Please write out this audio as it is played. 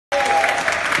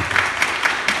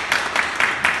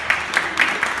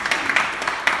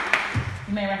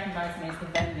recognise me as the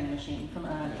vending machine from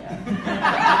earlier.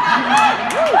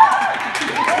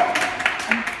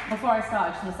 Before I start,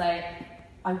 I just want to say,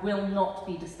 I will not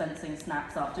be dispensing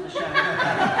snacks after the show.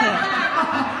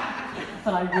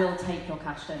 But I will take your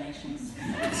cash donations.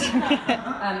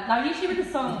 Now, usually with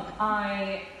this song,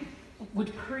 I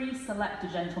would pre-select a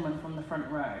gentleman from the front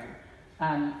row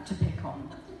to pick on.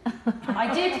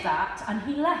 I did that, and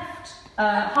he left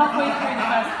halfway through the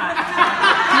first act.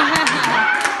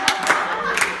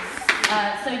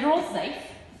 So you're all safe.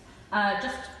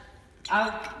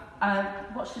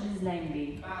 What should his name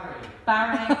be?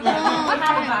 Barry. We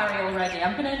have a Barry already.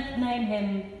 I'm going to name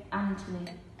him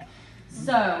Anthony.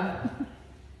 So,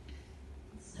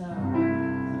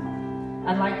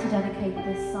 I'd like to dedicate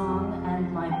this song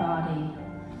and my body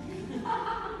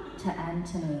to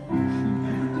Anthony.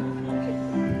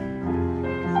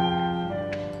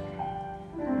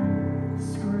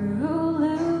 Screw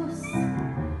loose,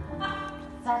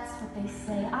 that's what they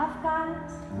say I've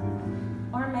got.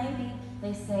 Or maybe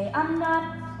they say I'm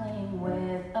not playing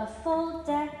with a full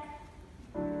deck.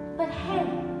 But hey,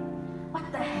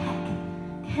 what the heck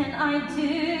can I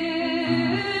do?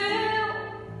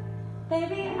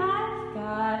 Baby, I've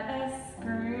got a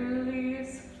screw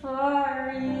loose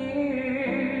for you.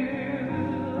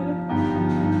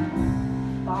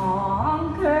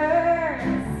 Bonkers,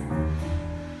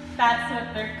 that's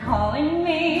what they're calling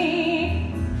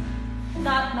me.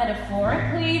 Not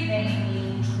metaphorically, they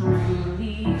mean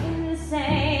truly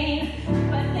insane.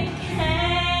 But they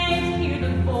can't hear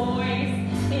the voice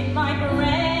in my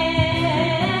brain,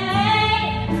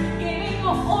 giving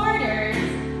orders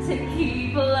to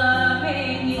keep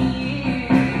loving you.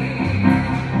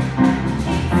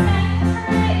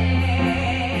 Eccentric,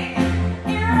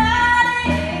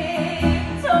 erratic,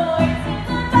 toys in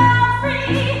the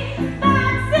belfry,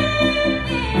 bats in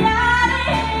the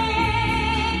attic.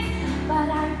 But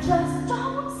I just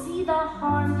don't see the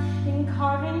harm in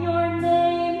carving your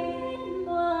name in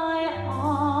my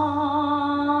arm.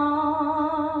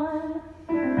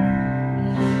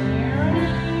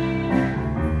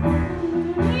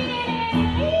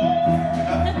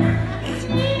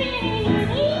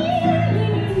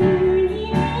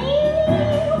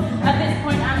 At this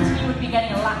point, Anthony would be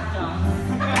getting a lap dance.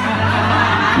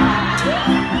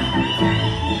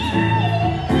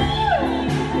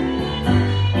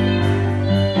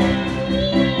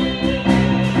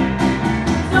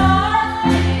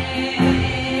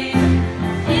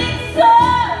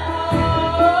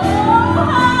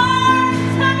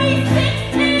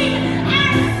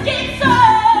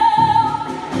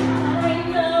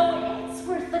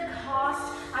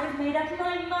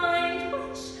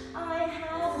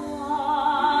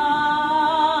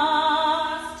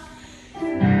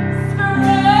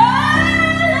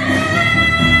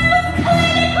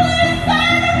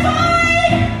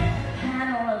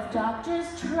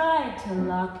 To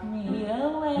lock me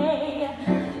away,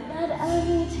 but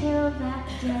until that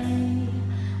day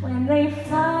when they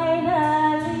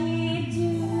finally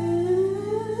do,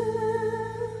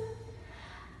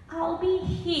 I'll be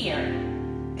here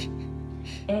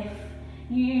if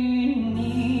you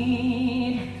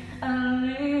need a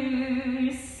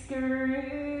loose screw.